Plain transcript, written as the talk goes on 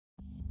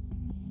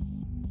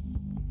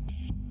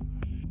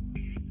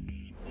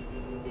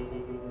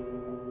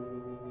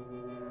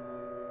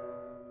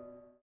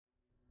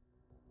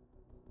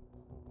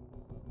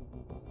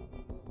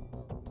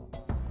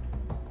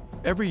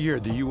Every year,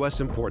 the U.S.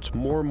 imports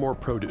more and more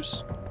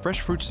produce,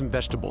 fresh fruits and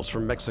vegetables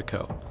from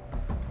Mexico.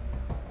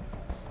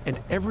 And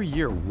every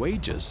year,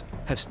 wages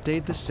have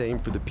stayed the same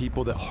for the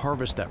people that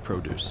harvest that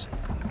produce.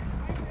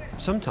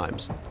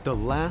 Sometimes, the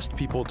last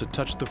people to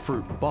touch the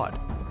fruit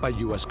bought by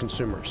U.S.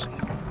 consumers.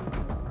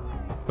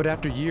 But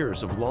after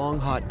years of long,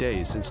 hot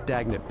days and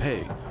stagnant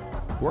pay,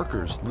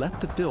 workers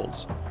left the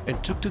fields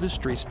and took to the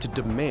streets to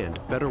demand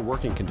better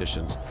working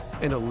conditions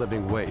and a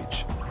living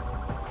wage.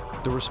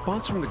 The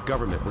response from the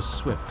government was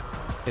swift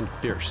and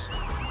fierce.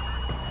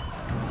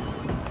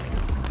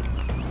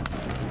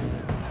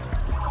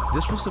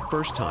 This was the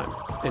first time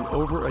in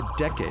over a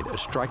decade a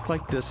strike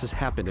like this has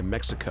happened in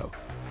Mexico.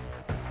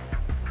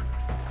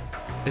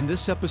 In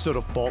this episode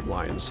of Fault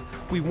Lines,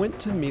 we went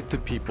to meet the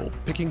people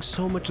picking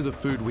so much of the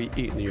food we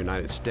eat in the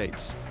United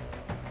States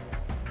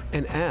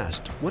and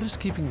asked what is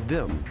keeping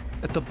them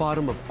at the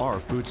bottom of our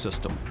food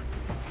system.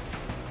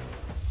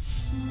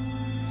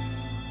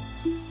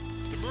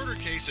 The murder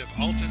case of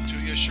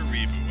Altantuya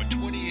Sharibu, a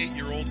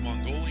 28-year-old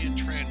Mongolian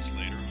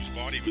translator whose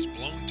body was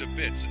blown to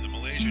bits in the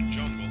Malaysian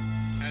jungle,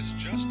 has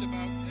just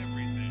about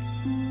everything.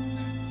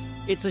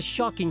 It's a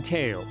shocking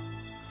tale.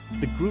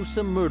 The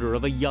gruesome murder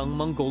of a young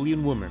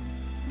Mongolian woman.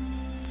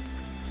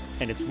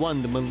 And it's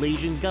one the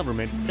Malaysian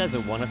government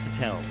doesn't want us to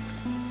tell.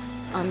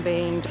 I'm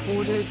being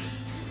deported.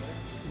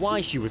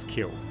 Why she was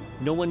killed,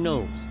 no one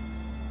knows,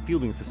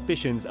 fueling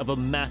suspicions of a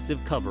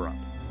massive cover-up.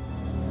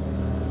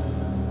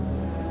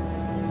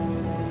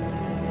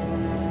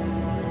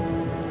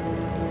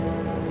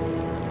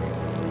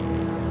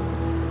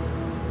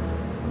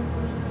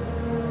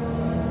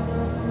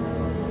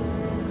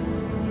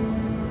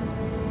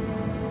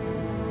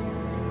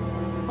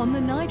 On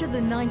the night of the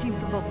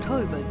 19th of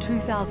October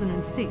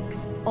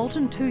 2006,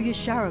 Altantuya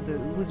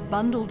Sharibu was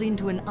bundled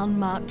into an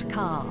unmarked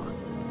car.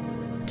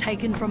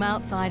 Taken from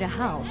outside a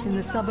house in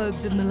the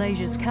suburbs of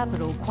Malaysia's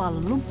capital,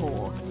 Kuala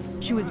Lumpur,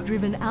 she was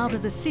driven out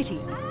of the city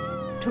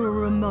to a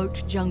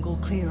remote jungle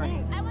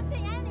clearing.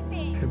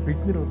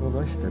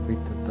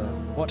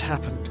 What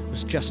happened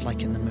was just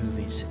like in the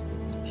movies.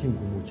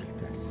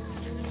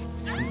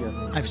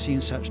 I've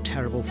seen such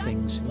terrible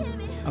things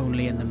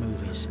only in the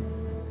movies.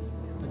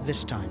 But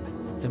this time,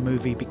 the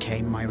movie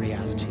became my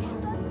reality.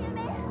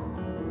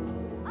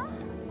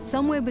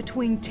 Somewhere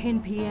between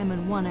 10 p.m.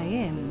 and 1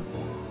 a.m.,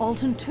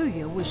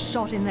 Altantuya was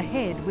shot in the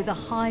head with a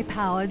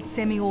high-powered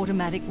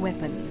semi-automatic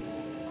weapon.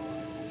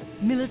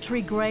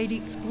 Military-grade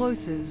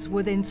explosives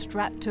were then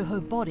strapped to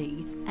her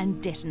body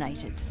and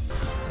detonated.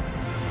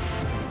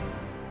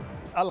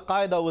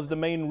 Al-Qaeda was the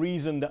main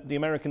reason that the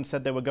Americans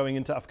said they were going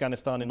into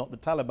Afghanistan and not the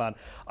Taliban.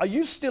 Are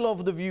you still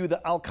of the view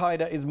that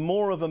Al-Qaeda is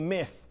more of a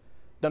myth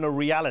than a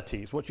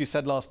reality? It's what you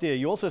said last year.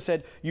 You also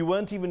said you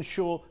weren't even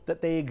sure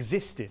that they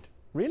existed.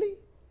 Really?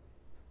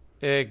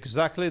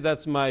 Exactly,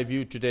 that's my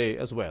view today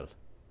as well.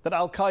 That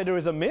Al-Qaeda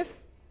is a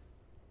myth?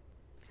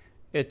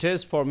 It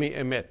is for me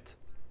a myth.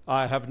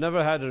 I have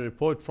never had a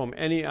report from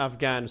any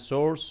Afghan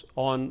source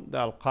on the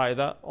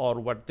Al-Qaeda or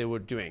what they were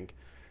doing.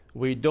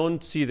 We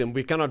don't see them,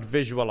 we cannot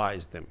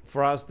visualize them.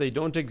 For us, they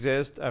don't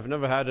exist. I've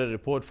never had a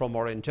report from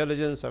our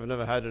intelligence, I've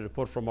never had a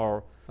report from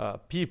our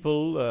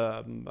people,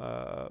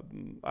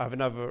 I've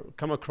never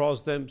come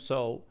across them,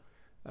 so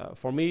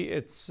for me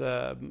it's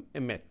a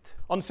myth.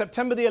 On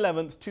September the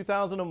 11th,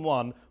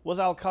 2001, was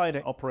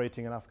Al-Qaeda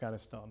operating in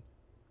Afghanistan?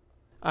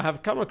 I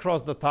have come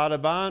across the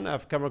Taliban,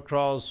 I've come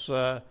across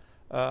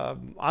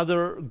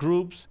other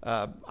groups.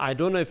 I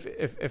don't know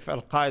if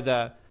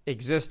Al-Qaeda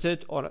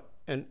existed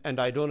and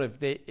I don't know if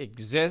they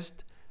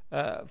exist.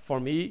 For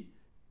me,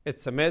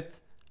 it's a myth.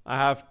 I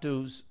have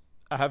to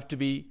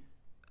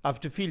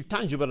feel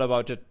tangible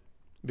about it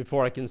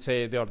before I can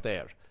say they are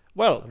there.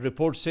 Well,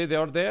 reports say they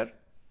are there,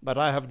 but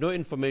I have no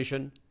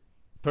information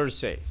per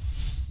se.